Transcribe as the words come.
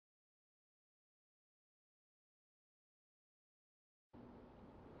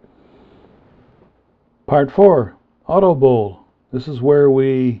Part 4, AutoBowl. This is where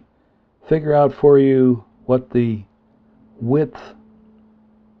we figure out for you what the width,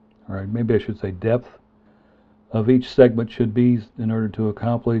 or maybe I should say depth, of each segment should be in order to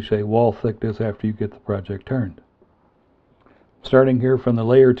accomplish a wall thickness after you get the project turned. Starting here from the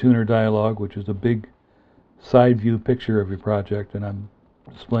Layer Tuner dialog, which is a big side view picture of your project, and I'm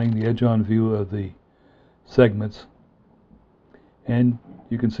displaying the edge-on view of the segments. And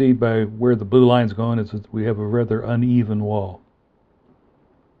you can see by where the blue line's going is that we have a rather uneven wall.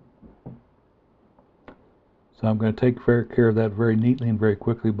 So I'm going to take care of that very neatly and very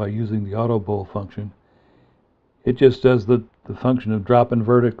quickly by using the AutoBowl function. It just does the function of dropping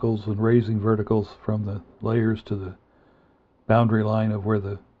verticals and raising verticals from the layers to the boundary line of where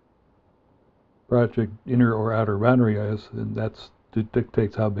the project inner or outer boundary is, and that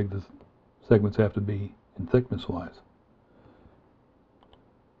dictates how big the segments have to be in thickness-wise.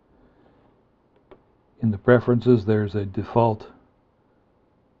 In the preferences, there's a default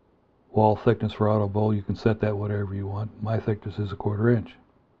wall thickness for AutoBowl. You can set that whatever you want. My thickness is 1/4 inch.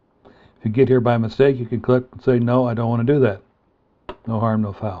 If you get here by mistake, you can click and say, no, I don't want to do that. No harm,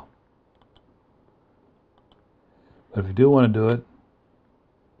 no foul. But if you do want to do it,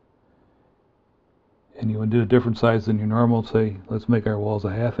 and you want to do a different size than your normal, say, let's make our walls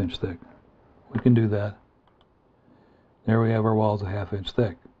 1/2 inch thick. We can do that. There we have our walls 1/2 inch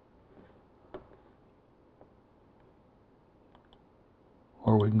thick.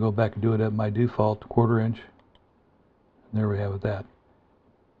 Or we can go back and do it at my default 1/4 inch. And there we have it that.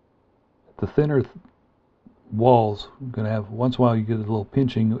 The thinner walls, you're going to have, once in a while you get a little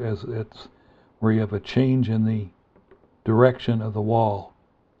pinching as it's where you have a change in the direction of the wall.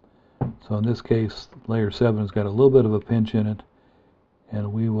 So in this case, layer 7 has got a little bit of a pinch in it,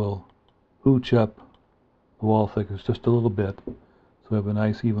 and we will ooch up the wall thickness just a little bit so we have a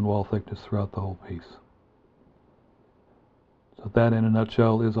nice even wall thickness throughout the whole piece. So that in a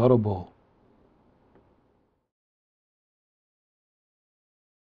nutshell is AutoBowl.